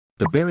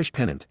The bearish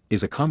pennant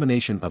is a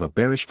combination of a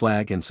bearish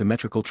flag and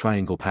symmetrical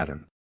triangle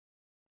pattern.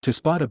 To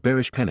spot a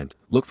bearish pennant,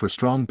 look for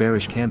strong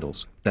bearish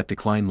candles that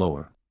decline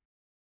lower.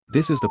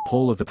 This is the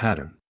pole of the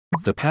pattern.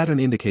 The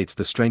pattern indicates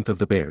the strength of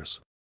the bears.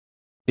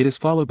 It is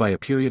followed by a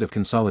period of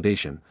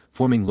consolidation,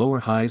 forming lower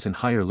highs and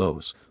higher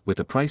lows, with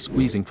the price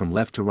squeezing from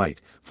left to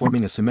right,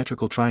 forming a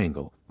symmetrical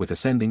triangle, with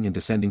ascending and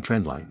descending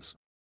trend lines.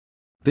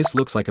 This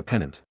looks like a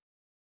pennant.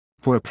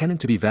 For a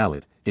pennant to be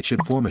valid, it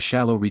should form a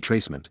shallow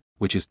retracement,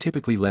 which is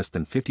typically less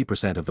than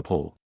 50% of the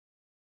pole.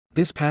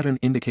 This pattern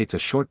indicates a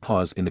short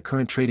pause in the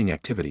current trading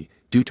activity,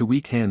 due to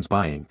weak hands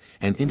buying,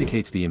 and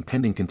indicates the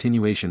impending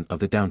continuation of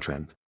the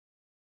downtrend.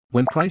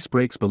 When price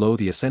breaks below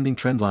the ascending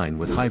trend line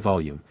with high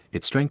volume,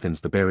 it strengthens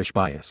the bearish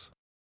bias.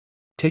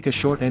 Take a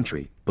short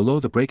entry,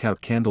 below the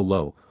breakout candle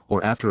low,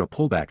 or after a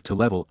pullback to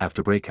level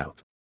after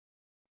breakout.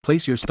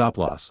 Place your stop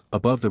loss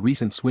above the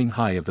recent swing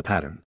high of the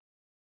pattern.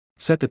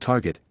 Set the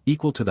target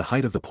equal to the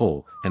height of the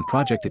pole and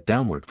project it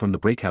downward from the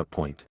breakout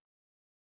point.